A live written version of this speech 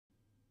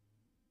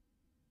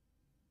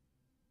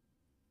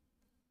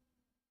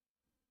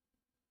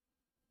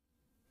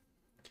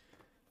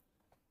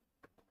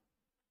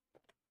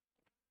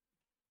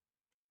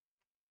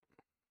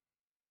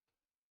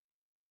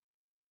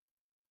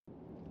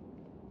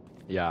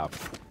Yeah.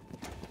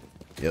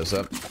 Yeah, what's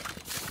up?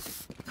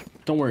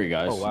 Don't worry,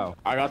 guys. Oh, wow.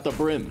 I got the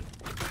brim.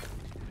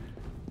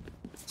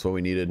 That's what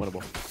we needed.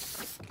 Winnable.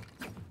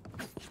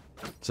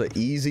 It's an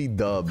easy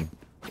dub.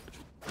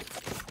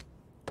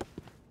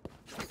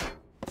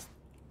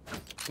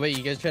 Wait,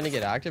 you guys trying to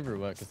get active or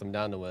what? Because I'm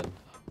down to win.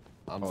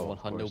 I'm Oh,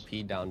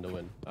 100p down to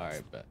win.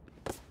 Alright, bet.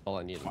 All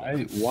I need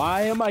is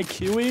Why am I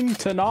queuing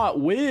to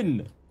not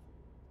win?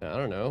 I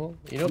don't know.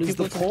 You know, What is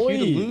people the queue to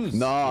point? lose.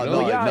 No, you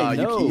know? no, yeah, no. I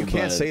know, You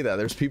can't but- say that.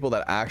 There's people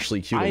that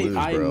actually queue to lose,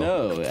 I bro.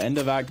 know. End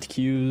of act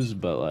queues,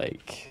 but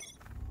like,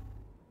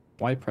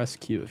 why press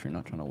Q if you're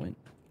not trying to win?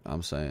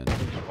 I'm saying.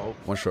 Oh.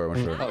 One short,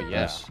 one short. Oh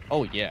yeah. Nice.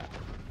 Oh yeah.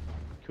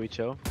 Can we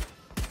chill?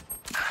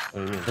 What do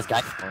you mean? This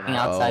guy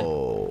outside.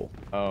 Oh.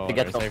 Oh, To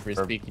get the Cypher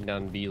orb. speaking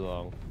down B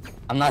long.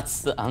 I'm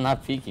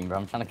not peeking, bro.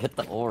 I'm trying to get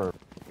the orb.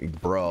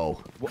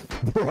 Bro.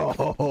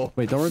 Bro.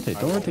 Wait, don't rotate.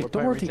 Don't rotate.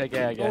 Don't rotate. Retake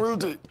A, I guess. Don't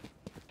rotate.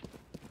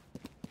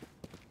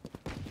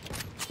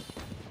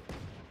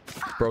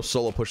 Bro,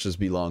 solo pushes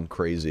be long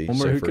crazy. One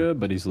more Cypher. hookah,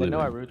 but he's I leaving. know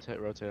I rotate.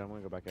 I'm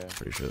gonna go back A.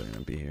 Pretty sure they're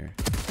gonna be here.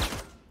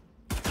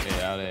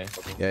 Yeah, out A.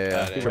 Yeah,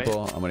 Got yeah. it.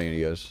 Triple. I'm gonna need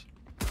you guys.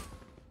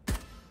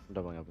 I'm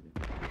doubling up with you.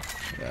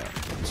 Yeah.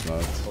 I'm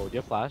smoked. Oh, do you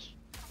have flash?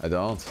 I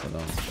don't.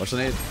 What's the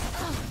nade?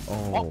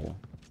 Oh.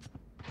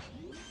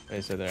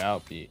 They said they're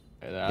out, Pete.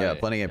 They're out Yeah, A.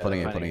 plenty of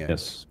plenty of plenty of.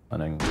 Yes,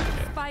 planning. Spike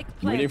I'm waiting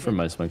planted. for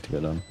my smoke to go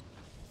down.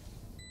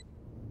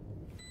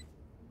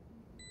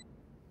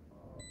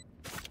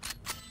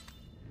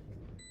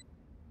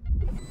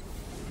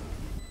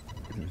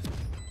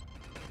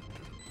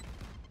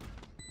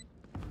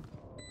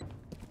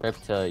 Rip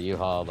to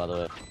U-Haul, by the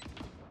way.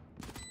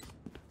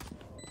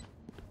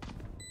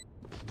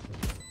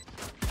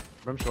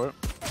 Brim short.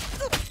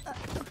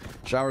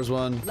 Showers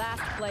one.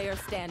 Last player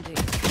standing.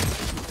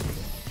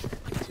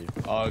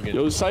 Oh, good.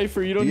 Yo,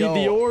 Cypher, you don't Yo.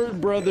 need the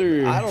orb,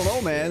 brother. I don't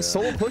know, man.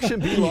 Solo pushing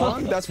be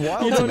long. That's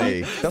wild to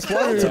me. That's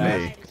wild to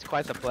me. It's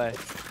quite the play.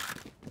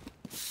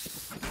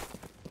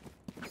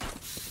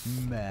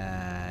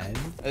 Man.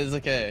 It's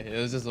okay. It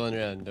was just one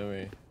round. Don't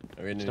worry.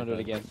 We're gonna Just don't do it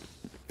again.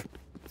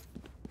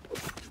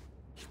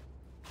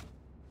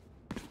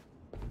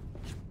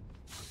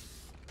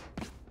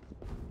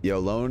 Yo,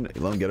 Lone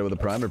get it with a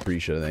prime.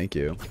 Appreciate it. Thank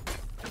you.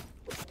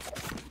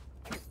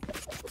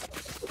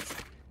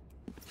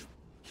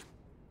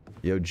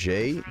 Yo,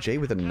 Jay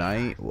with a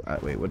 9.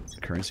 Wait, what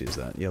currency is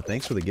that? Yo,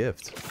 thanks for the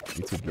gift.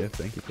 YouTube gift.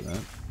 Thank you for that.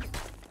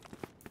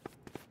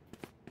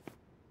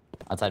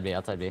 Outside B,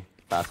 outside B.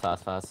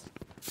 Fast.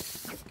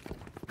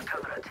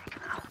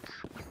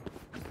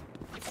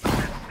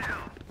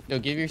 Yo,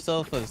 give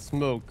yourself a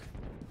smoke.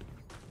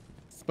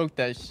 Smoke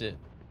that shit.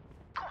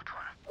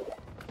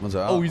 One's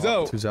out. Oh, he's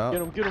out. Two's out.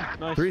 Get him.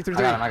 Nice. Three.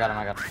 I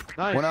got him.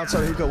 Nice. One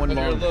outside hookah, one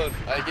Under long. load.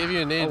 I give you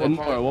a nade.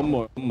 One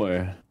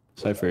more.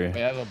 Cypher. I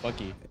have a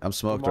Bucky. I'm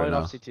smoked I'm right rolling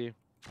now. off CT.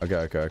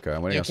 Okay.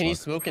 I'm waiting Yo, on can you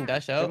smoke. smoke and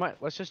dash They out? might-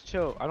 Let's just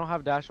chill. I don't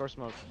have dash or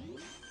smoke.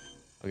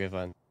 Okay,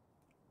 fine.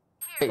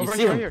 Wait, you Right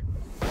see here, him? right here.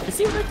 You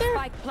see him right there?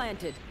 Spike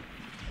planted.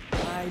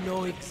 I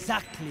know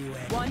exactly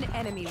where. One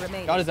enemy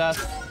remaining. Got his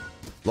ass.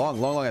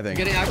 Long, I think.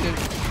 Getting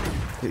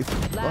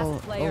active.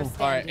 Last player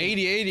standing. Alright,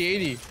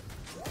 80.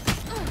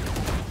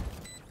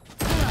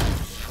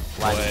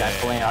 Why is guy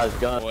pulling out his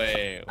gun?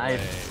 Wait. Nice.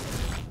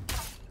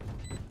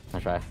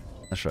 Nice try.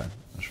 Let's try.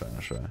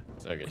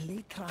 It's okay.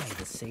 They try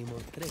the same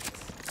old tricks.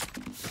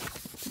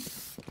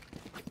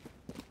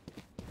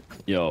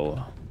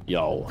 Yo.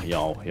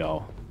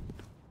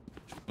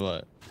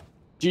 What?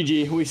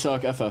 GG, we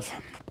suck. FF.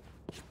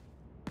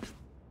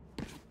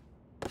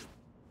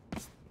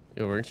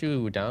 Yo, weren't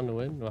you down to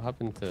win? What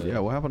happened to... Yeah,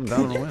 what happened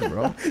down in the wind,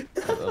 bro?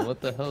 What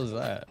the hell is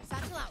that?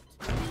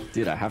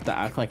 Dude, I have to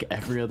act like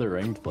every other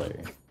ranked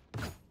player.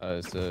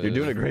 So You're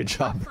doing a great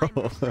job,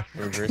 bro.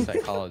 reverse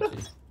psychology.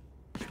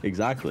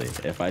 Exactly.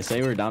 If I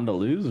say we're down to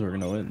lose, we're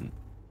gonna win.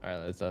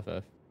 Alright, let's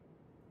FF.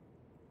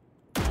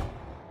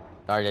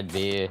 Target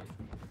B.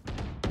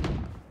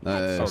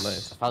 Nice. Oh,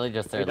 nice. Probably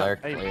just their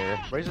lurk Hey, player.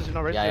 Razors, you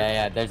know Razors?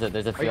 Yeah. There's a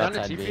Are few you on the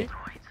outside B. TP?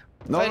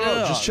 No, I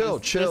know, just chill.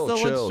 there's still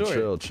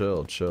one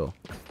short.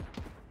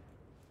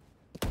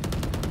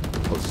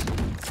 Let's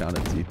count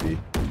it TP.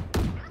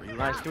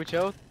 Nice. Can we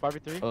chill?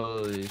 5v3?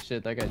 Holy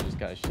shit, that guy just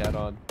got shot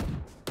on.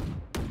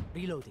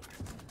 Reloading.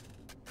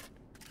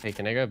 Hey,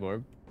 can I grab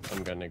orb?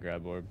 I'm gonna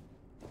grab orb.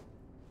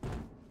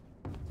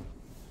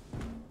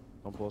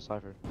 Don't pull a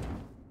Cypher.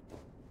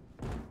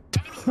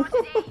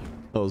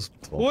 That was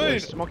 12 Wait.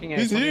 points. Smoking A.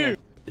 He's smoking A. here!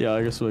 Yeah,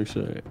 I guess we'll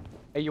show.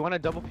 Hey, you want to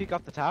double peek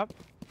off the top?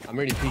 I'm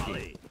already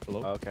peeking.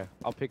 Hello? Oh, okay.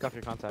 I'll peek off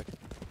your contact.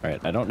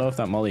 Alright, I don't know if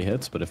that molly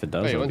hits, but if it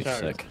does, Wait, it'll one be shot.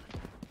 sick.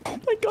 Oh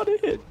my god,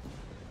 it hit!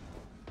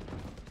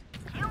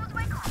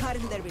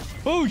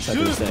 Oh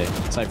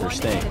Cypher, One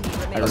stay. enemy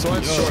remaining. That's why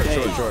it's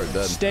Stay. short,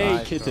 dead. Stay,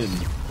 Nice. kitten.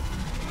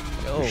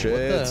 Yo, Shit. what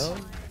the hell?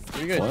 What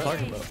are you guys What?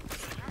 talking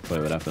about?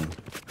 Wait, what happened?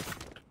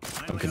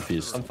 I'm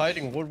confused. I'm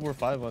fighting World War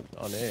 5 on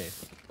A.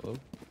 Hello?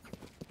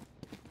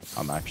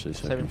 I'm actually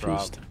so Saving for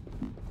confused.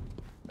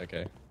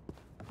 Okay.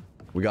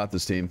 We got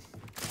this, team.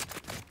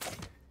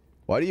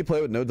 Why do you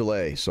play with no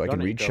delay? So I Don't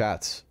can read eco.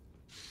 chats.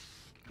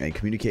 and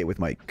communicate with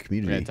my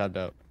community. Yeah, tapped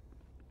out.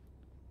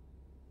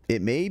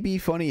 It may be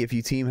funny if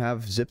you team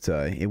have zip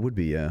tie. It would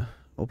be, yeah.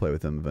 We'll play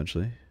with them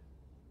eventually.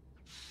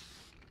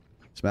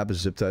 This map is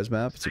zip tie's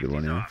map. It's a good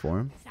one, yeah, for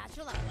him.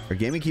 Are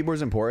gaming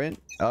keyboards important?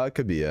 It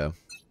could be, yeah.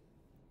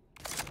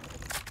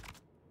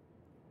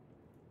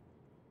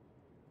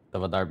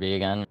 Double RB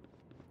again.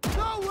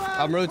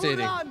 I'm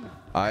rotating.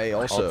 I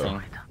also.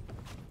 Ulting.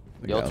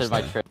 You ulted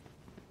my trip.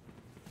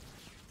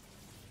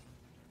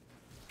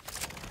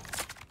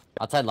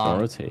 Outside long.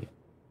 Rotate.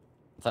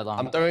 Outside long.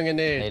 I'm throwing a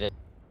nade. Naded.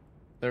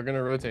 They're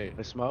gonna rotate.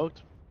 They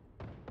smoked.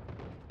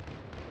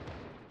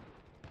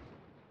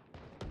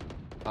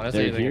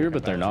 Honestly, They're here,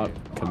 but they're not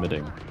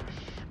committing.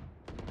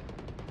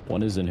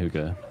 One is in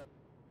hookah.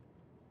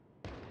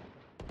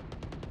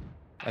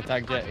 I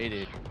tagged Jet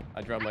 80.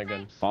 I dropped my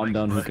gun. Bomb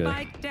down hookah.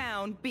 Spike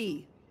down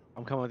B.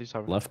 I'm coming with you,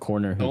 Cypher. Left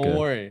corner hookah. Don't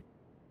worry.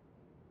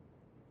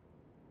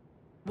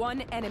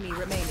 One enemy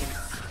remaining.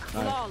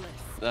 Flawless.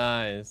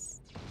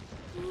 Nice.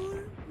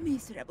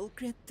 Miserable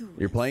creature.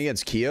 You're playing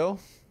against Keo?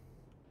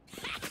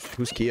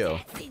 Who's Keo?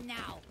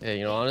 Yeah,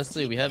 you know,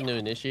 honestly, we have no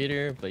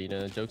initiator, but you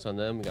know, jokes on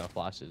them. We got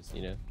flashes,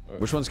 you know.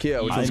 Which one's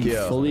Keo? Which one's I'm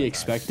Keo? fully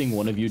expecting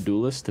one of you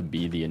duelists to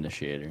be the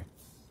initiator.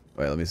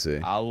 Wait, let me see.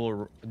 I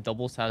will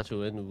double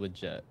satchel in with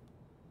Jet.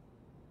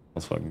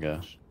 Let's fucking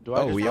go. Do I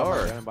Oh, just we pop my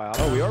are. gun by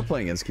Oh, we are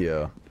playing against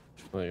Keo.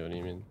 Wait, what do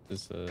you mean?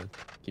 Just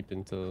keep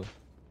until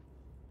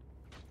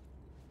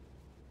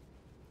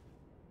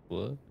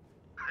what?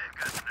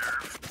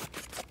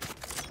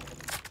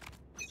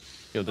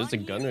 Yo, there's a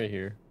gun right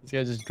here. This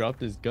guy just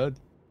dropped his gun.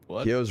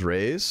 What? Keo's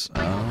raise?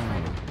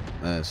 Oh,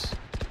 nice.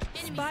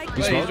 Spike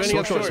He's Wait, smoke, he's smoke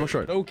running short, up smoke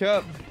short. No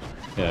cap.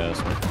 Yeah, that's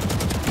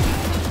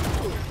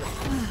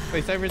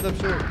Wait, Cypher's up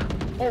short.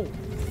 Oh,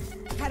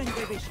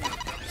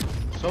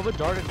 Sova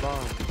darted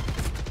bomb.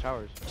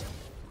 Showers.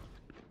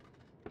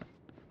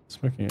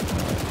 smoking it.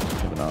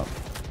 Give it up.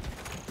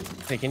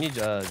 hey, can you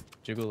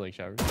jiggle like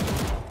showers? Yeah,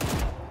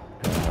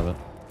 I have it.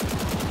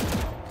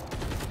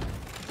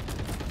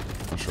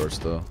 I'm short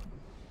still.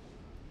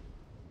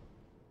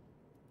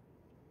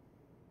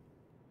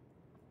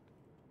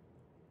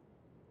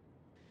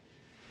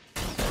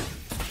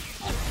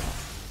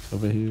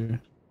 Over here.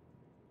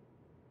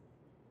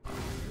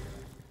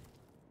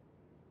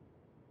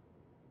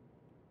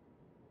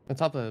 On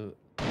top of.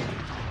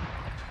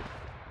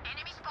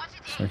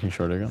 Smoking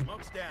short again.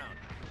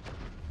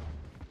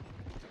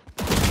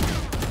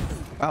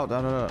 Out,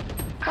 down, down,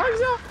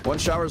 down. One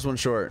showers, one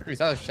short.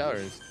 He's out of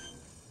showers.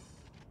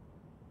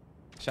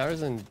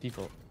 Showers and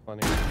default.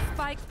 Funny.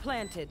 Spike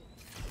planted.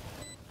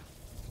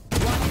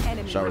 One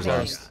enemy Showers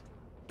remaining. last.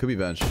 Could be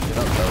bench. No,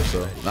 showers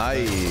still.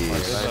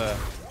 Nice.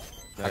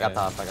 I got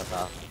top. I got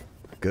top.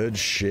 Good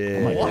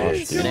shit. Oh my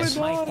gosh, dude. Finish.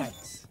 My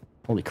thanks.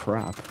 Holy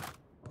crap.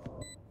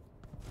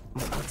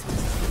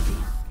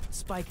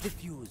 Spike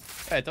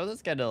defused. Hey, I told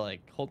this guy to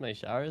like hold my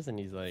showers, and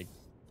he's like,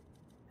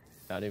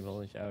 not even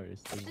holding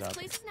showers. This is This happening.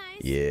 place is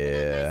nice.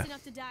 Yeah. But not nice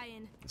enough to die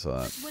in. Saw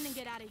that. Just wouldn't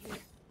get out of here.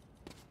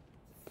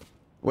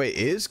 Wait,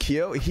 is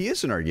Keo? He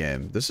is in our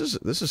game. This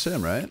is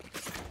him, right?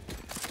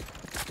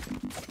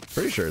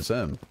 Pretty sure it's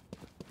him.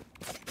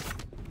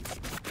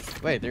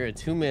 Wait, they're a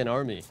two-man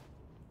army.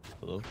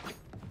 Hello.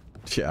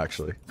 Yeah,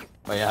 actually.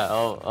 Oh yeah.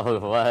 Oh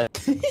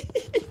what?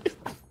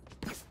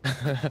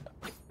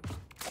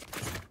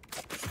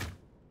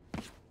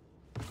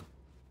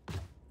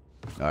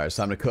 All right, it's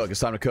time to cook. It's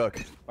time to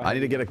cook. I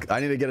need to get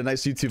a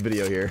nice YouTube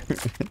video here.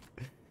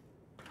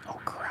 Oh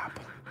crap.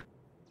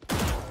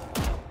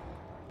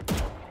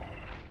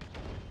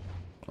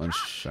 One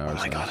showers. Oh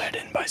my god, I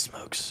didn't buy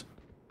smokes.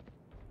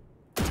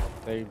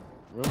 They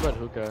room at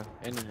hookah.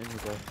 In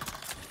hookah.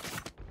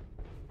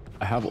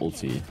 I have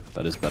ulti.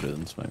 That is better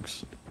than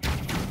smokes.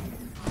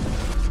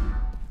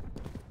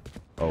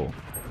 Oh.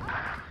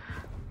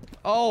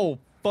 Oh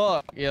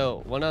fuck!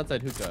 Yo, one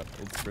outside hookah.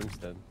 It's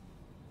Brimstone.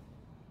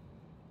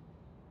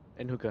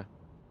 In hookah.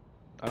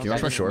 I You don't want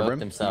see my any- short Smoked brim?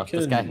 himself. You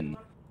This guy. can,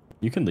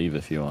 you can leave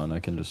if you want. I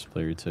can just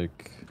play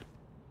retake.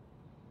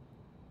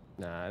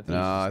 Nah, I think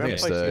No, I think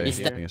He's I stay. I just-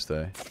 think I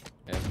stay.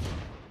 yeah.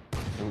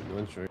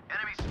 One short.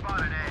 Enemy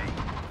spotted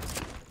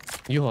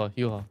A.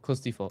 Yuha, close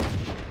default.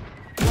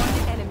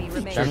 One enemy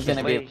remaining. That's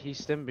gonna Wait, be. he's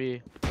stim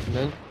B.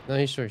 No,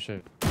 he's short.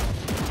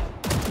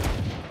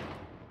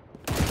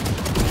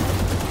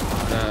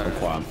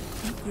 Wow.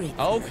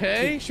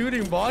 Okay,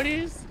 shooting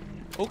bodies.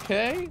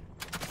 Okay.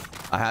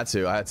 I had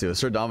to.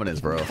 Assert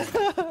dominance, bro. I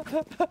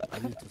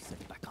need to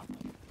set back up.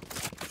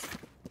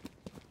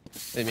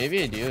 Hey,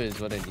 maybe a duo is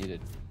what I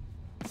needed.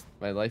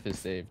 My life is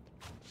saved.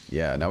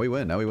 Yeah, now we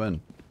win.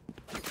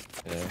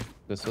 Yeah,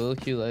 the solo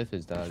queue life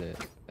is not it,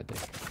 I think.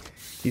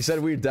 He said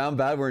we're down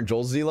bad. We're in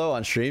Jollztv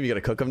on stream. You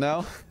gotta cook him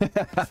now.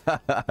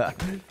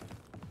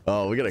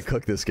 Oh, we gotta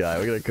cook this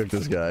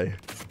guy.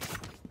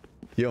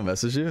 He'll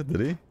message you? Did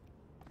he?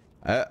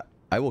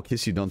 I will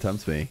kiss you. Don't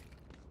tempt me.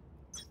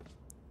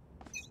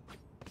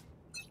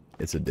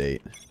 It's a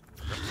date.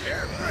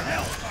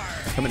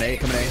 Come in A.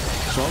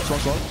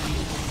 Smoke.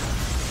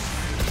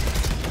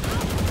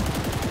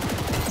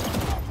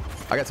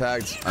 I got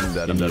tagged. I'm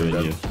dead.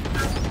 You.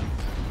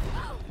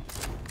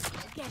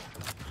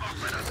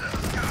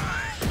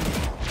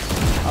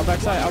 Out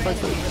backside, out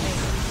backside.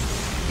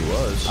 He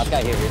was. Last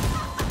guy here.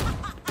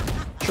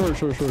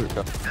 Short.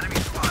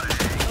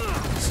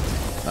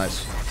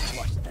 Nice.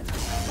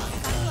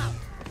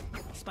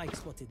 Spike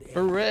spotted A.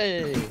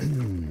 Hooray!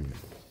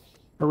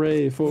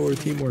 Hooray for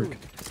teamwork.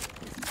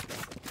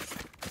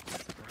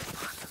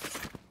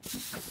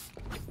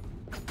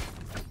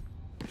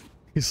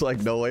 He's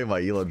like, no way my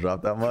elo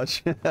dropped that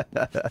much.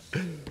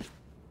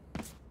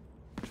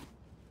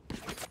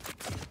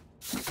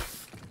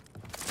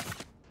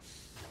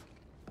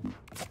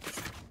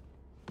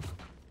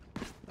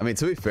 I mean,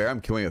 to be fair,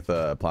 I'm killing with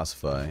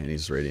Plasify, and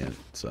he's Radiant,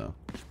 so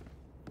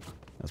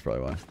that's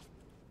probably why.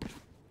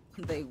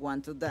 They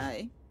want to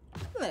die.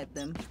 Let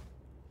them.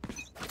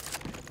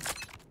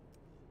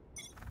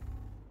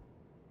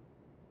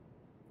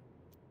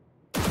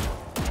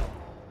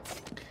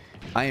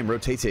 I am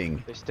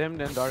rotating. They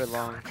stemmed and darted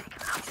long.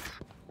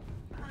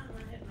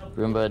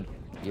 Room bud.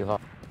 You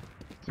hop.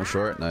 I'm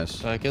short,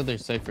 nice. I killed their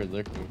Cypher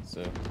lurking,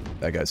 so.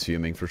 That guy's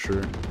fuming for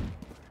sure.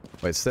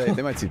 Wait, stay.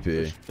 They might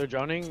TP. They're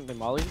droning. They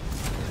molly.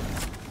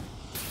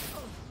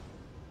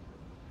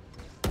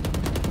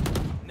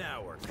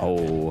 Now we're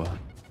Oh,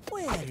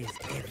 Where is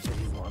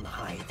everyone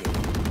hiding?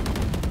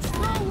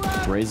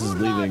 Raze is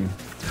leaving.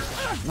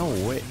 No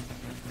way.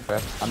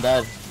 I'm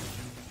dead.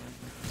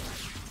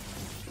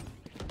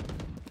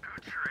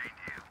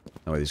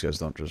 No way, these guys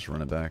don't just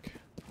run it back.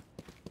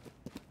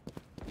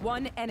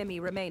 One enemy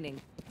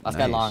remaining. Last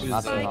guy Nice. long.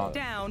 Last guy Spike long.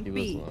 down He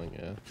was B. long,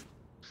 yeah.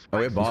 Oh,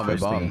 we have bomb, we have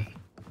bomb.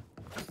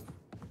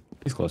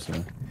 He's close to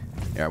me.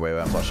 Yeah, wait,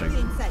 I'm flushing.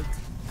 In sight.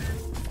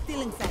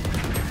 Still in sight.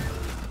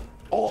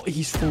 Oh,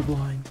 he's full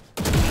blind.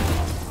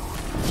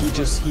 He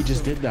just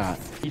did that.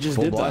 He just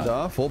Full did blind that.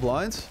 off? Full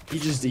blinds? He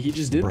just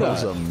did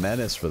Bro's that. a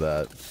menace for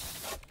that.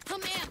 I'm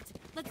amped.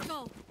 Let's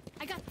go.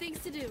 I got things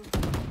to do.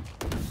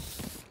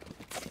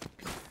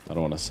 I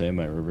don't want to say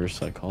my reverse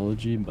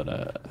psychology, but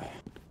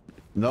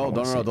No,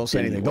 don't say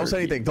anything. Don't say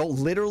anything. Don't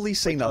literally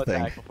say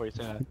nothing. Before you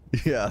say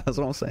that. Yeah, that's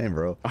what I'm saying,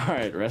 bro. all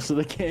right. Rest of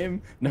the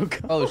game, no.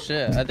 Oh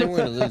shit, I think we're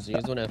gonna lose. You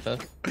guys want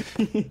FF?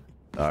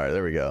 Alright,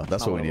 there we go.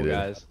 That's what we Unwinnable, needed.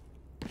 guys.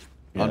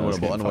 Yeah, this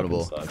Unwinnable, game fucking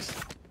unwinnable.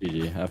 sucks.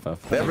 GG,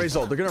 FF. They have raise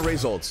ult. They're gonna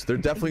raise ults. They're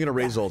definitely gonna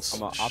raise ults. I'm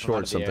gonna op him out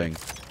Short of the air.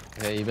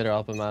 something. Hey, you better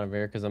up him out of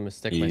here because I'm gonna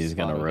stick my He's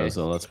spot, gonna okay?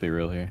 Rosa. Let's be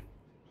real here.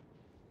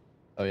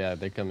 Oh yeah,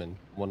 they're coming.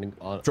 One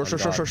on. Short.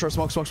 Smoke.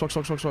 Get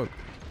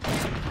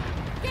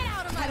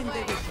out of my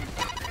way.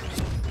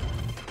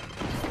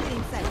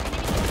 In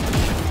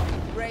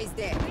sight. Raise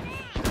dead.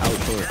 Out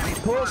short.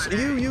 Push!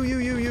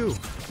 You!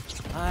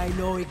 I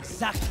know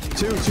exactly.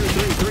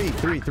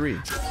 Three.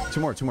 Two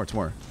more.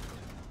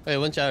 Wait,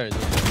 one showers.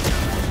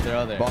 They're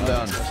all there. Bomb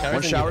down.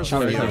 One showers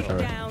from you.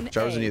 Down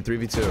Showers in A. you.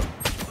 3v2.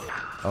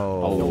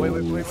 Oh. Oh,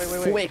 wait.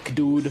 Quick,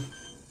 dude.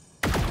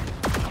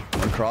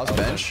 One cross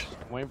bench.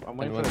 I'm waiting And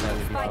for one the time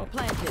we Spike go.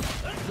 planted.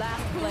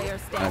 Last player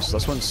standing. Nice.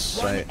 Last one's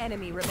One sight.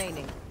 enemy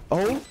remaining.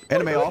 Oh,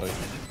 anime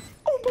off.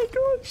 Oh my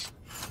gosh.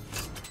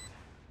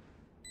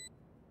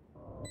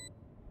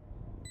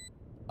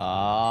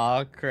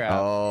 Ah crap.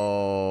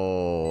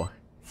 Oh.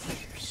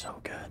 You're so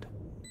good.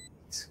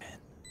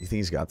 You think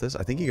he's got this?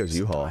 I think he goes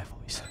U-Haul.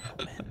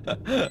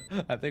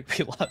 I think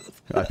we lost.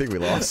 I think we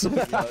lost.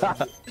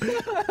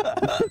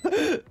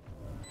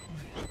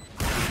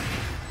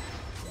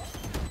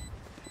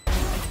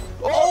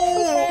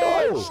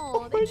 Oh!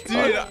 Oh, they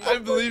Dude, I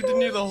believed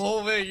in you the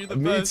whole way. You're the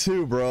Me best.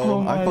 too, bro. Oh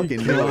I my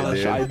fucking knew it, gosh,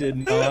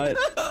 dude.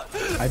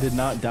 I did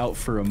not doubt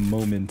for a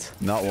moment.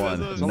 Not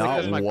one. It's only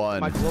Not 'cause my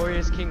one.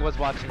 glorious king was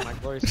watching. My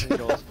glorious king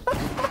Joel.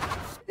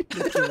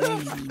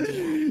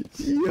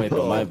 Wait,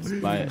 but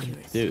my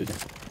dude,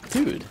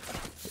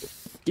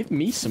 give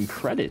me some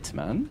credit,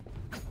 man.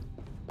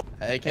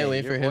 I can't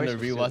wait your for him to voice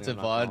was rewatch soothing,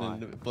 it I'm not VOD,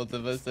 gonna and both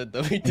of us said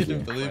that we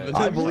didn't believe in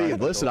I it. believed.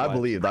 Listen, I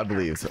believed. I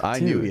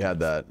knew he Dude. had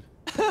that.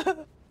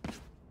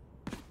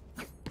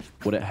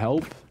 Would it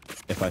help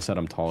if I said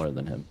I'm taller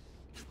than him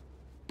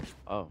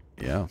Oh.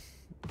 Yeah.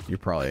 You're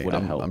probably. Would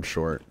it help I'm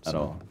short. at so.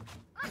 all?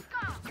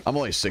 I'm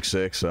only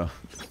 6'6", so.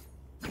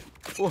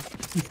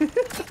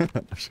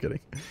 Just kidding.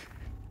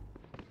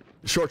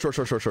 Short.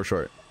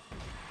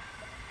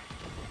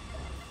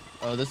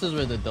 Oh, this is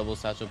where the double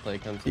satchel play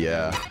comes in.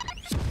 Yeah.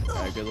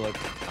 Alright, good luck.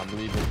 I'm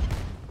leaving.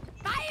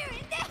 Fire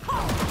in the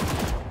hole.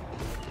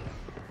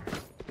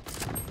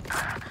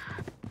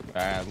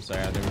 Alright, I'm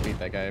sorry. I'll never beat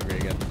that guy ever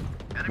again.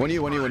 One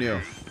you.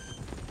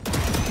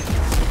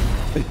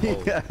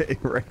 Yeah, he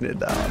ran it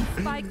down.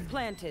 Spike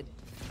planted.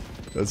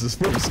 That's his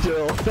first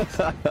kill.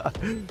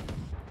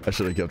 I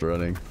should have kept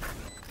running.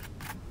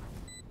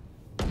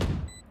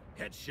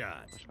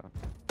 Headshot.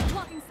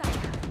 Blocking sight.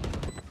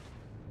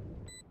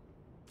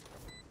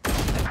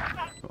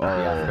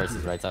 Yeah, Oh.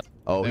 versus right side.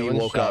 Oh, Hey, he when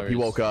woke up. He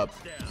showers. woke up.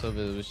 So if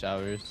it was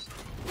showers.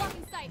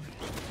 Blocking sight.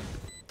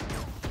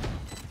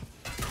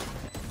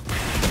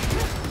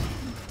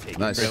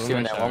 Nice. Bro, Two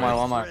in there. One more.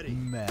 Last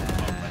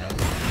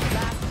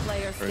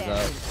player Where's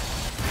standing.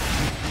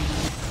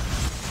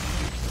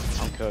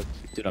 I'm cooked.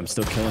 Dude, I'm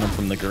still killing him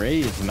from the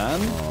grave, man.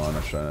 Oh,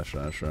 nice try.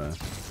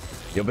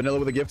 Yo, Vanilla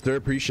with a gifter.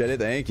 Appreciate it.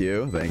 Thank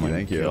you. Thank you.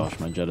 Thank you. Gosh,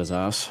 my jet is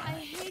ass. I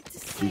hate to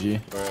say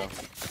GG. Bro.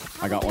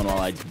 I got one while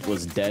I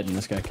was dead, and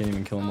this guy can't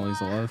even kill him while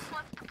he's alive.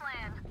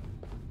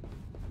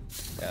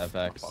 Yeah,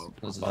 facts.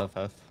 This is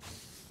FF.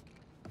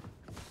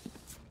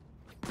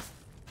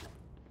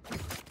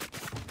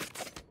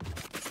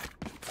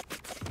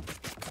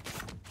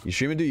 You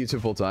stream and do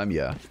YouTube full time?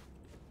 Yeah.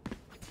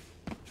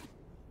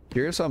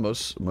 Curious how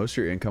most of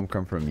your income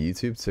come from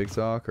YouTube,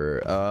 TikTok,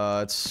 or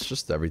it's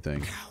just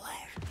everything.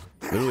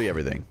 Literally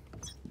everything.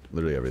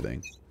 Literally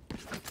everything.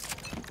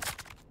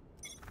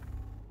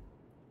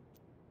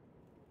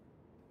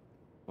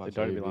 They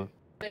don't belong.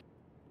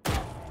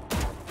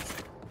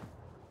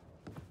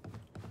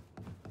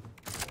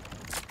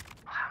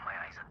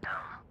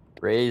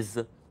 Raise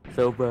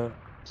Soba.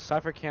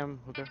 Cypher cam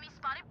hooker.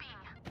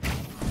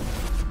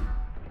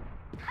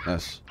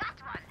 Yes.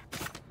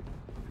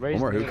 Raise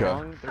more me hookah.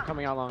 long. They're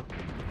coming out long.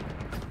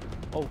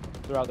 Oh,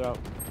 they're out. They're out.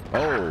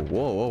 Oh,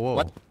 whoa, whoa, whoa.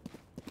 What?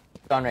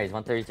 On raise,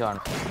 132 on.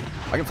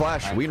 I can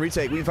flash. We can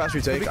retake. We can fast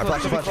retake. I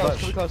flash, flash,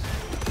 flash. Close.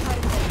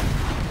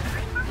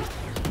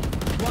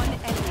 One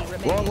enemy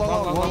remaining.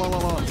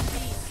 Long.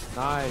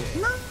 Nice.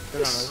 Good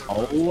on us.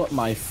 Oh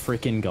my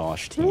freaking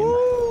gosh, team.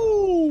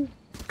 Woo!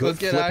 Good Let's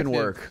get flipping active.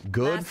 work.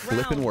 Good Last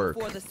flipping round work.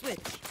 before the switch.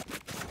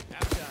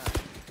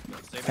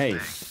 Hey,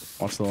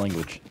 watch the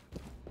language.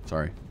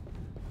 Sorry.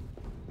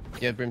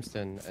 Yeah,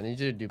 Brimstone, I need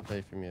you to do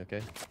play for me,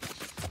 okay?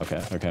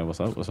 Okay, what's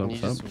up? Can you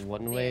just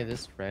one-way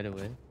this right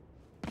away?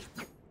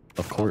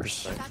 Of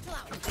course.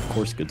 Of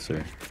course, good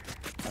sir.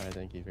 Alright,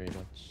 thank you very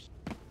much.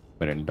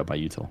 Wait, I need to buy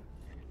util.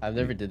 I've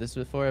never did this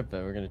before,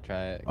 but we're gonna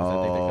try it. 'Cause I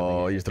think they're coming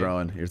Oh, in, you're okay?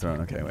 throwing. You're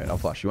throwing. Okay, wait. I'll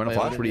flash. You want to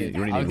Wait, flash? What do you need?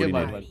 I'll What do get you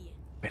my need? one.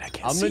 Wait, I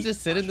can't I'm see. gonna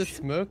just sit in the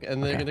smoke,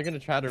 and they're gonna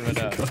try to run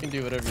out. You can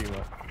do whatever you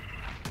want.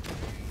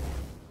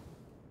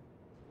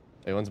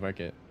 Wait, one's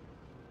market.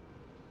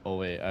 Oh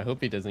wait, I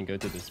hope he doesn't go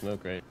to the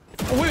smoke, right?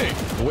 Oh wait!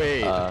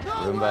 Wait.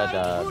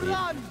 Roomba, B.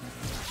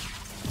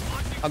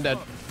 I'm dead.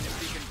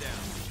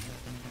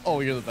 Oh,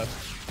 you're the best.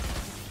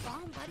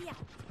 bomb buddy out.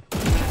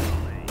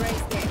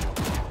 Raise there.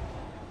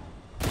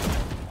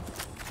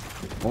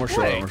 One more shot.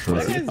 One more shot.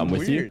 That guy's I'm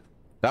with you. weird.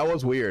 That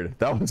was weird.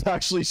 That was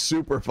actually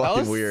super That fucking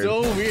was weird.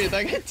 so weird.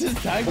 That guy just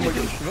tagged me in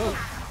smoke.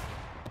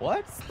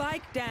 What?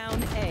 Spike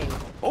down A.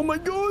 Oh my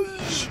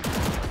gosh.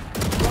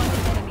 One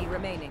enemy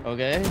remaining.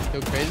 Okay, go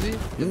crazy. You're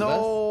the No. best.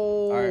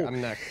 Alright, I'm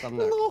next. I'm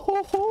next.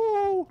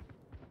 No.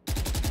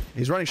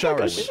 He's running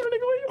showers. He's running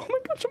away. Oh my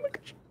gosh,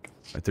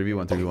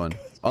 3v1, 3v1.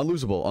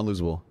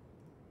 Unlosable.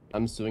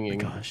 I'm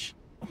swinging.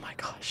 Oh my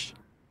gosh.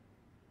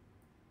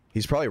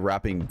 He's probably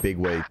rapping big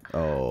weight.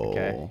 Oh.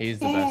 Okay, he's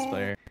the best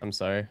player. I'm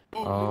sorry.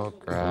 Oh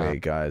crap.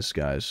 Wait, guys.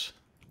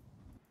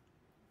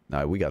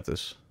 Nah, we got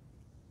this.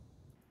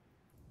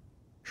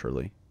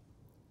 Surely.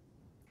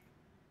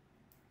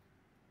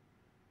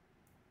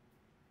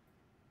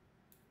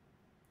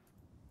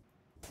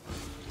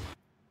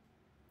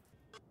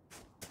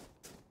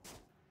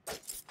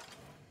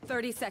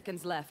 $30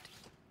 seconds left.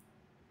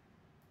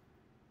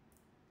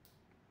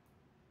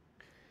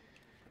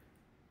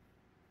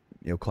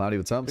 Yo, Cloudy,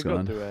 what's up? What's Could go going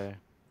on? through A.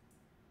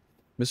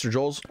 Mr.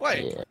 Joel's?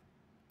 Wait, Yeah.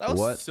 that was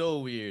What? so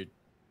weird.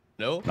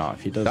 No? Nah,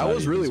 if he does That that,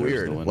 was he really deserves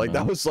weird. to win, Like,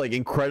 man. that was like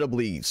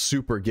incredibly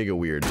super giga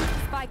weird.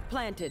 Spike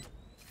planted.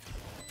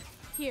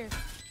 Here.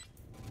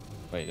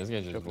 Wait, this guy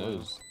just Good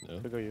knows. No?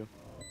 Could go you.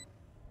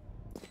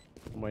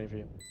 I'm waiting for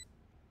you.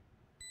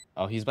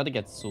 Oh, he's about to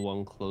get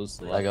swung close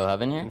to I go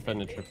heaven here? in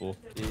front of triple.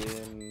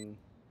 In.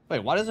 Wait,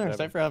 why does our Seven.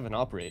 Cypher have an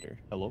operator?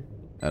 Hello?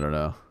 I don't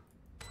know.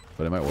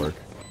 But it might work.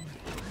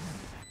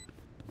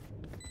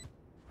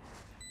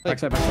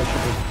 Backside.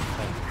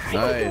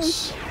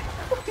 Nice.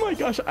 Oh my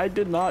gosh, I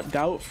did not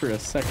doubt for a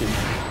second.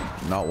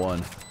 Not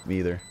one. Me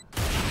either.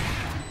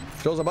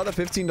 Joel's, about the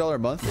 $15 a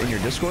month in your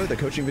Discord. The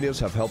coaching videos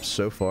have helped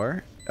so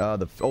far.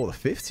 The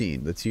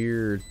 15. The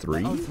tier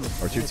 3?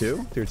 Or tier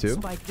 2? Tier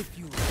 2?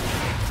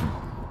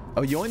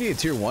 Oh, you only need a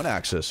tier 1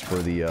 access for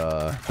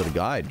the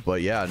guide.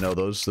 But yeah, no,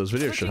 those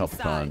videos should help a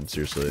ton,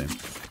 seriously.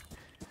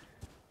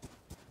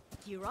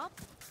 You're up.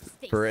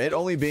 Stay For it safe.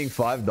 only being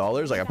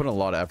 $5, like I put a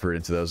lot of effort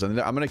into those, and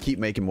I'm gonna keep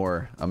making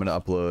more. I'm gonna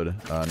upload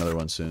another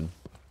one soon.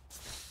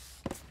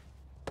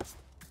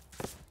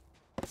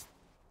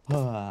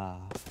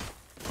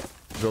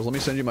 Jules, let me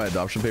send you my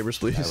adoption papers,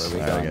 please. Yeah, where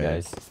we going, Okay.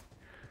 guys?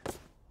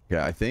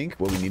 Yeah, I think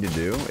what we need to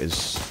do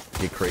is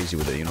get crazy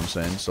with it. You know what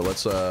I'm saying? So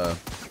let's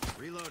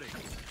Reloading.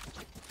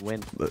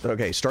 Win.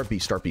 okay, start B.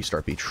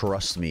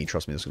 Trust me,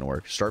 this is gonna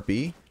work. Start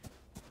B.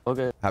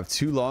 Okay. Have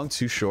 2 long,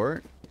 2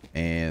 short,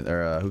 and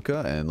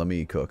hookah, and let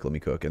me cook, and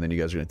then you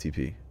guys are gonna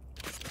TP.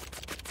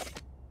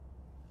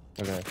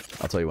 Okay.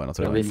 I'll tell you when.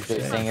 You're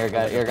basically saying you're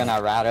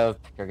gonna rat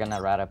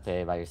up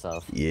A by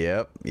yourself.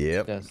 Yep.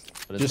 Yes.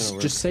 But it's gonna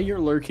work. Just say you're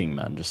lurking,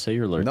 man. Just say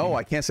you're lurking. No,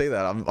 I can't say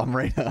that. I'm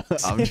right now.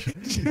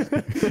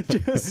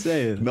 Just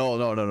say it.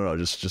 No.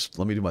 Just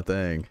let me do my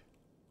thing.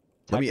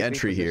 Let me Tactically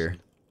entry here.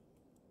 positioned.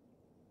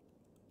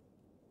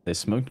 They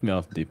smoked me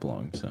off deep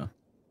long, so.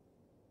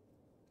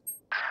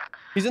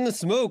 He's in the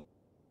smoke!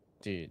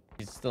 Dude,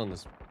 he's still in the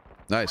smoke.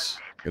 Nice.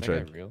 Good Is that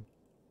trade. guy real?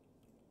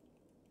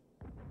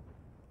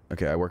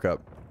 Okay, I work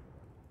up.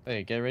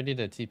 Hey, get ready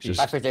to TP. Just-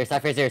 Cypher's here,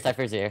 Cypher's here,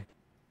 Cypher's here.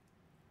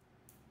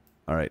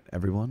 All right,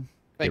 everyone.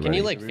 Wait, get can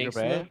you ready. like fake Reader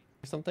smoke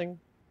or something?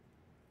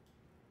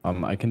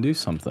 I can do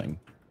something.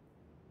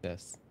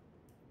 Yes.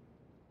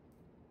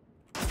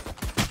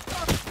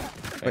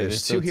 Wait,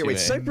 there's two here. Wait,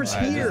 Cypher's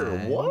here.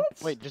 What?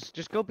 Wait,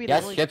 just go beat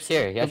Yes, him. Strip's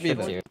here. Yes, Don't be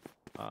Strip's there. here.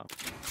 Oh.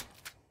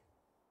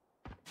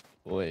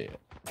 Wait.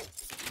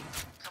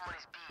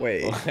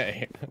 Wait.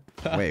 Wait.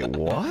 Wait,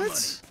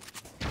 what?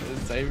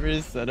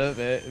 Cypher's set up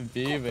at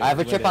B. I have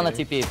a trip on the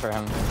TP for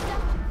him.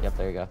 Yep,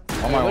 there you go.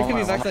 One more, One one can more, be one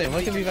more. backside.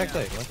 One can be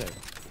backside. One side.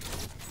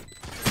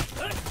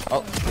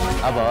 Oh,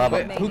 elbow.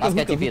 Wait, Let's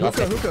get TP. Let's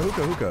get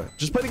Hookah.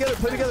 Just play together.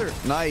 Play together.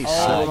 Nice.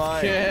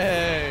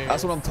 Okay.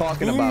 That's what I'm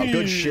talking about.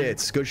 Good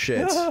shit. Good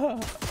shit.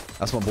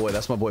 That's my boy.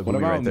 That's my boy. What Boomy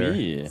about right there.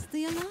 me?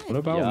 Stay alive. What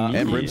about me?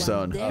 And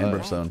Brimstone. There And are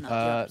Brimstone.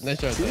 not Nice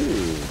job.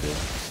 Dude,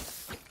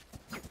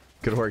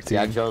 Good work, team.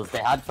 Yeah, Joes. They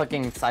had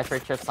fucking Cypher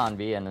trips on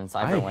B and then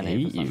Cypher I went A.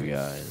 hate you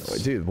guys.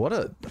 Dude, what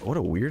a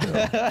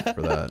weirdo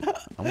for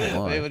that. I'm gonna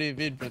lie. Wait, what do you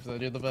mean, Brimstone?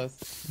 You're the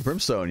best.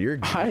 Brimstone, you're.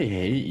 I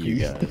hate you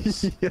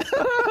guys.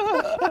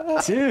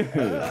 Dude,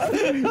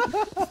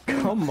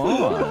 come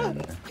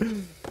on.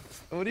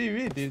 What do you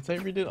mean, dude?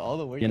 Cypher did all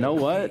the work. You know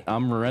what?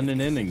 I'm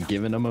running in and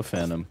giving them a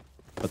Phantom.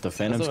 But the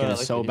Phantom's what I getting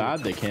like so to do.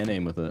 bad they can't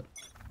aim with it.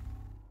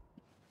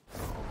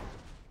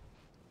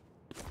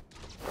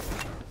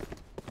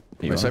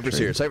 You Wait, want Cypher's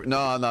trade? here. Cypher.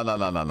 No.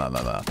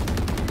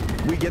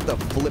 We get the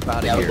flip out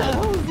of Yeah, here.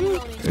 we're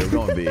We're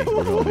going B.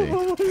 We're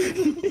going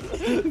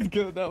B.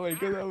 Go that way.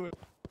 Go that way.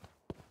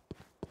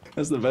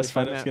 That's the best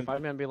Phantom skin.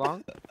 5-man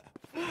belong?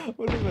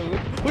 What am I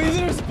looking? Wait, is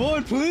there a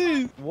spawn,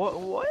 please? What?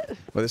 Well,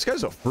 this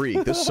guy's a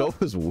freak. This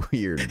sofa's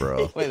weird,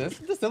 bro. Wait,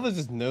 this fella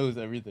just knows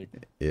everything.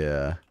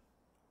 Yeah.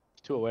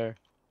 Too aware.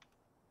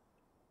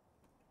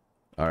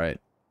 All right.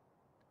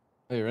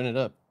 Hey, run it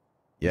up.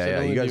 Yeah, Should yeah.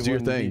 You only guys be do your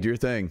one thing. B. Do your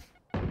thing.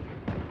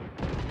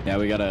 Yeah,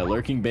 we got a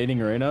lurking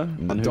baiting arena.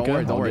 Don't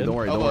worry. Don't worry. Don't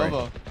worry. Don't worry.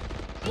 Elbow.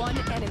 One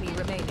enemy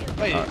remaining.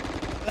 Wait,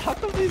 how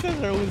come these guys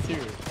are always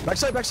here?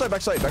 Backside.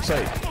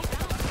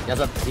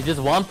 He just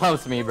one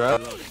pumps me, bro.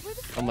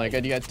 Oh my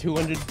god, you got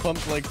 200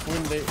 pumps like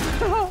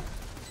Fortnite.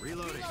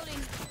 Reloading.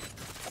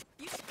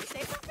 You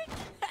say something?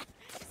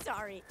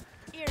 Sorry.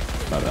 Ears.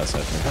 Thought that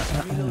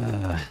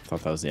Cypher.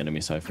 Thought that was the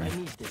enemy Cypher.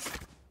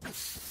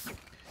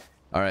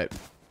 All right.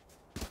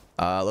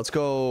 Let's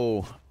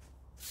go.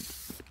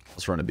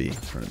 Let's run a B.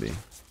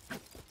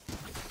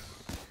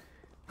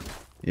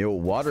 Yo,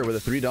 Water with a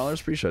 $3.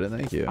 Appreciate it.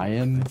 Thank you.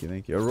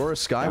 Thank you. Aurora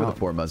Sky with a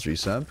 4 months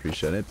resub.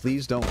 Appreciate it.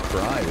 Please don't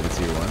cry with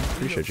a tier 1.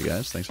 Appreciate you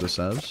guys. Thanks for the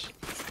subs.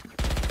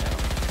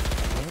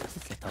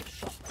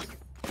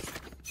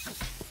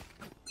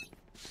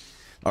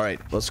 All right,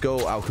 let's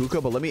go out hookah,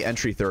 but let me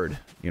entry third.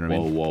 You know what I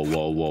mean? Whoa.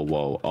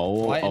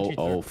 Why entry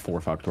Oh, third? four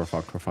fuck.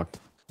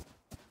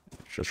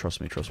 Just trust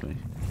me.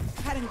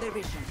 Cutting their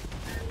vision.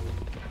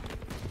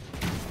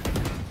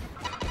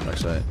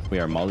 Backside. We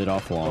are mollied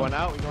off long. Going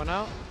out? We going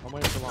out? I'm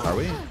waiting for long. Are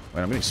we? Wait,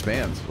 I'm getting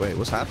spammed. Wait,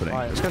 what's happening?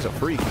 Why? This guy's a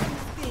freak.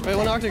 Wait,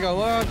 one octagon.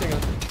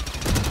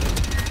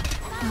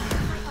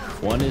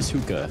 One is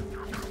hookah.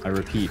 I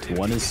repeat,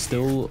 one is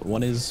hookah.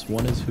 What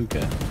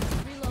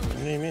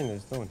do you mean?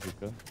 There's no one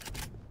hookah.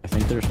 I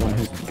think there's one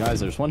hookah. Guys,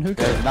 there's one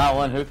hookah. There's not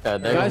one hookah.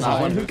 There's Guys,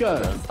 not one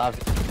hookah. Stop.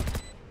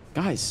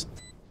 Guys.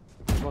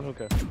 One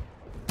hookah.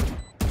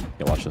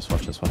 Yeah, watch this.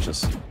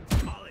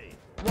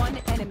 One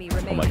enemy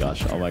remaining. Oh my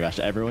gosh.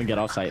 Everyone get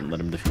off site and let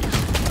him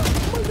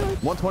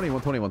defuse.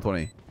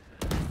 120.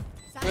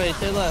 Wait,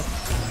 stay left.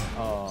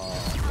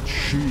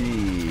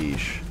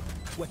 Sheesh.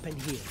 Weapon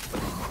here.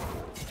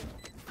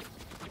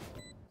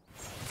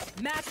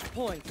 Match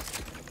point.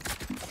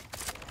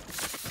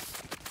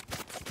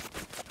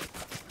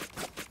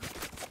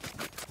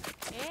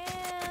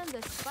 And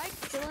the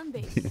spike's still in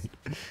base.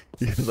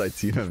 Because I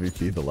team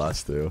MVP the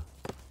last two.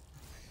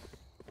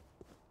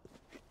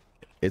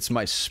 It's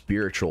my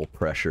spiritual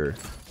pressure.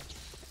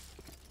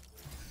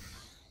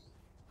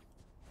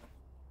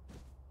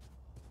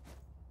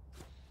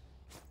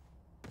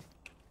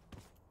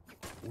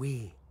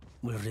 We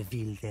will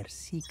reveal their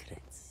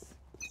secrets.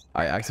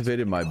 I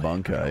activated my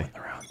bunkai. Win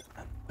the round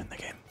and win the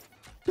game.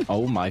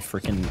 Oh my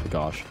freaking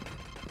gosh.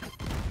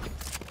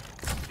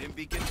 Dim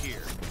beacon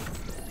here.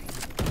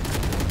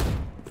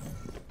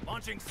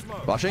 Launching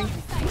smoke. Watching?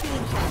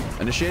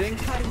 Initiating?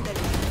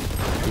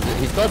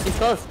 He's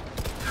close.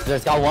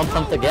 There's got one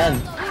pumped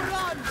again.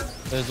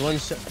 There's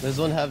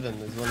one heaven.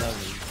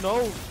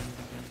 No!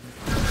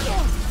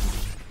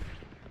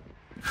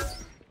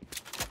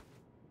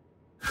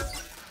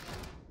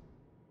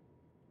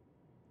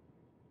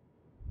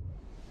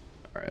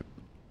 Alright.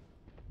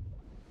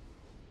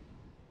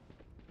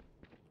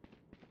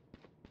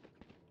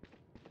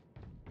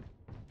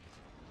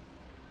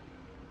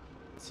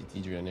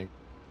 CT draining.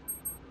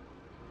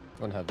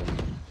 One heaven.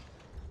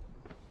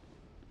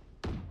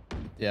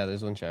 Yeah,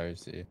 there's one shower.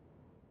 See.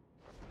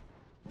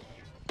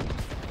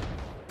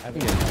 I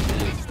haven't get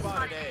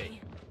Spotted A.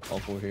 all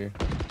four here.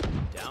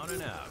 Down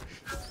and out.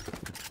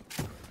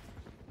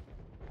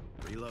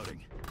 Reloading.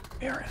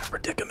 We are in a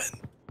predicament.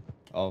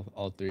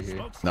 All three here.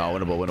 No,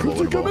 winnable, winnable,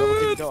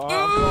 winnable. Go,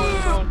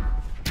 I'm going.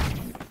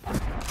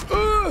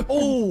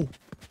 Oh!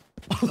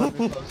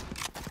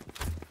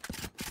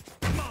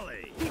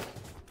 Molly.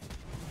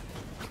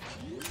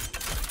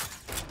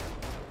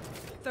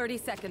 30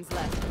 seconds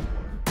left.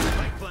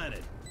 Spike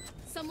planted.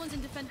 Someone's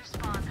in defender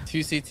spawn.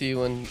 2 CT,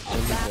 one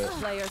Last hookah.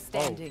 player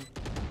standing.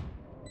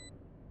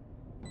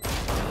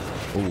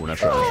 Ooh, nice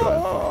try, nice try.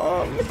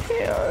 Oh,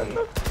 man.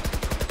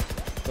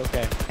 It's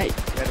okay. Hey. You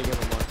gotta give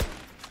him one.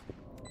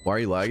 Why are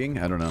you lagging?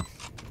 I don't know.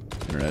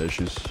 Internet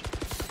issues.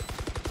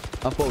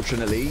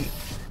 Unfortunately,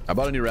 I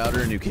bought a new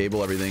router, a new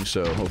cable, everything,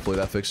 so hopefully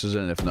that fixes it.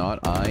 And if not,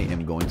 I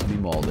am going to be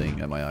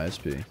malding at my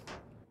ISP.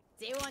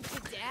 Do you want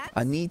to dance?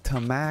 I need to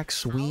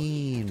max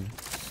ween.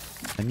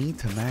 I need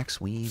to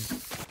max ween.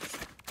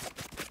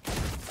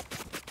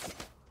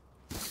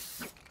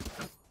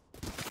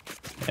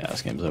 Yeah,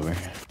 this game's over.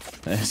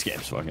 This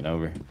game's fucking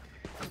over.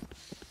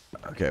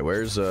 Okay,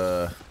 where's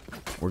we're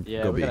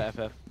Yeah, go we B. got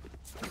FF.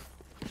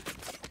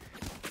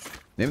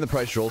 Name the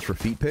price Jollz for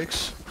feet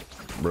picks,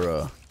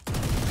 bruh.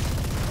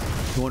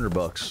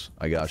 $200.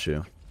 I got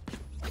you.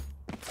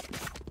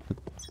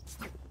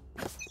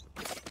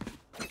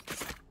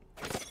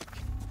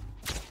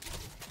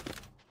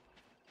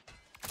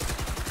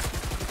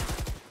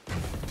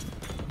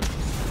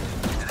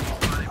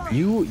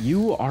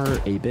 You are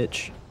a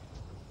bitch.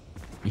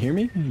 You hear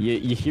me?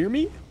 You hear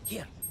me?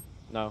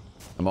 No.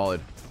 I'm all in.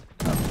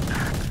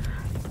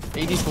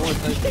 84.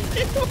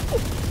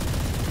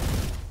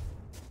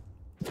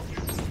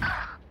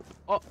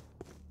 Oh,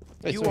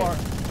 Wait, you sorry. are.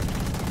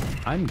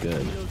 I'm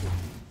good.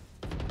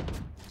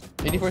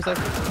 84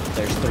 seconds.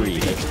 There's three.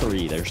 There's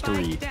three. There's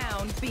three. Spike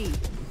down B.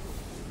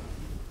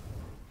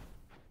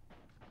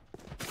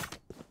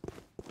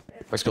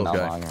 Let's kill this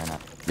guy. Right now.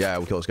 Yeah,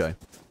 we'll kill this guy.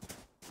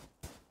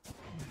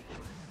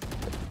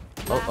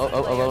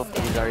 Oh,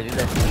 he's already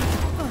there.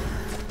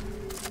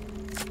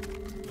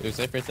 Dude,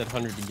 Cypher said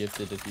 100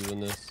 gifted if you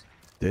win this.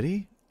 Did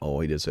he? Oh,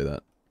 he did say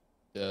that.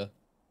 Yeah.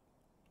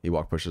 He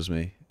walk pushes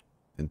me.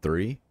 In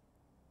 3,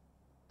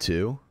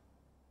 2,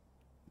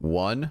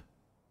 1.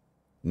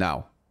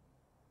 Now.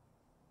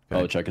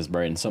 Oh, check his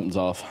brain. Something's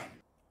off.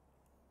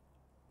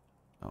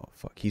 Oh,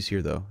 fuck. He's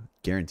here, though.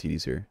 Guaranteed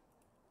he's here. –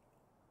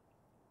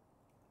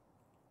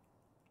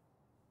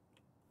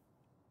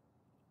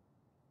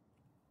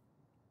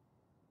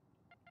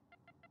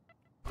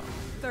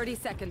 30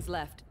 seconds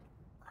left.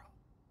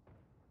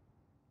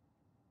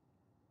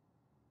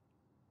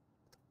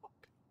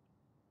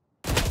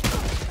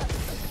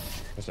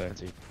 Sorry.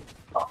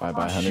 Bye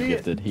bye, 100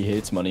 gifted. He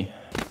hates money.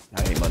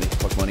 I hate money.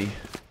 Fuck money.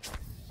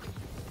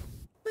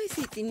 My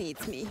city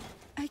needs me.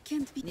 I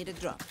can't be. Need a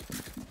drop.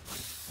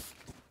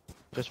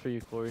 Just for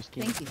you, Floris.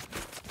 Thank you.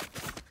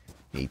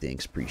 Hey,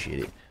 thanks.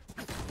 Appreciate it.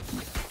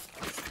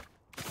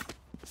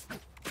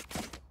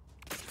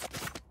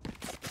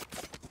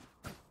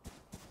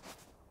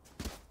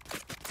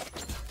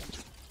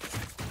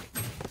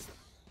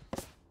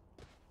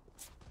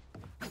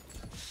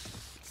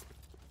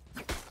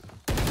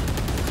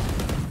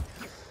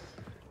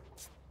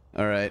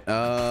 All right.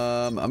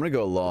 I'm gonna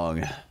go long.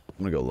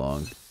 You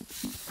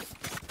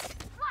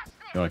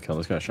wanna kill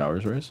this guy?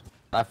 Showers, Race?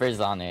 Cypher's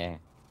on A.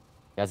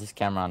 He has his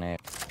camera on A.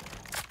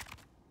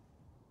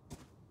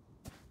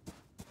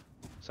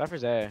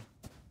 Cypher's A.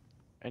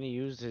 And he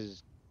used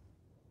his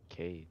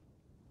K.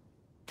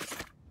 I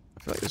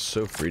feel like it's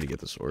so free to get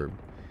this orb.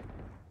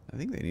 I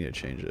think they need to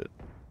change it.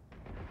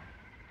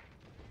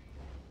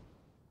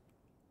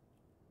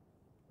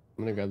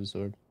 I'm gonna grab the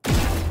sword.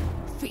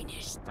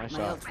 Finished. Nice My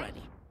shot. ult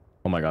ready.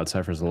 Oh my god,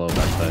 Cypher's low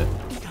backside.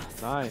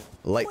 Nice.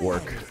 Light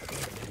work. 1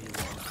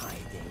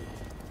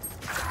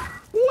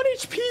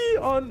 HP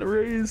on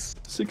Raze.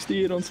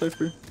 68 on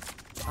Cypher.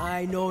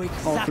 I know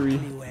All three.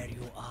 exactly where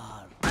you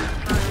are.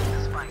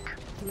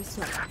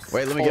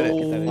 Wait, let me get it.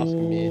 Get that off of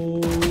me.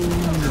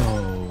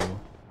 No.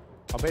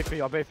 I'll bait for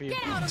you. I'll bait for you.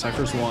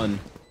 Cypher's one.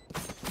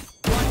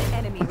 One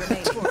enemy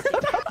remains.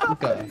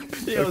 Okay.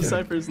 Yo,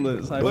 Cypher's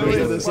lit. Cypher's Wait,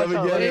 lit. this let me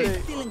get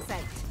it. Still in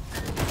sight.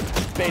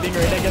 Baiting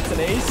Reyna gets an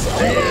ace.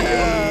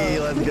 Hey,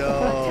 let's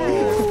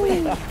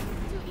go.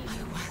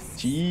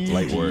 GG.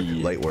 Light work.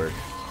 Light work.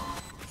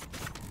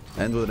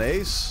 End with an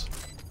ace.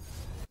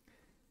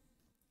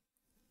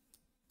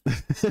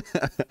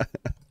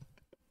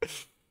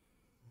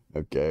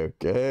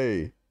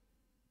 Okay.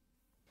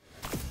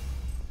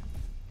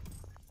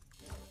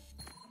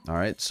 All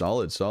right,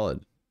 solid.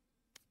 Solid.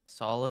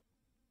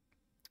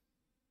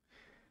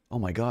 Oh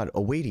my god,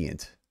 a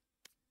Wadient.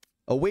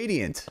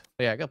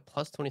 Yeah, I got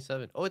plus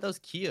 27. Oh, that was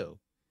Keo.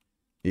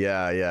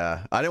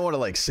 Yeah. I didn't want to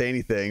like say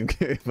anything,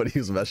 but he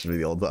was messaging me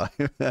the whole time.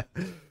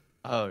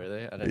 Oh,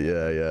 really? I didn't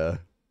know.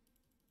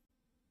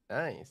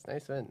 Yeah.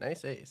 Nice win.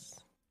 Nice ace.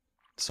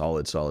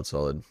 Solid.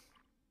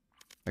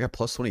 I got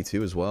plus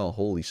 22 as well.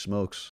 Holy smokes.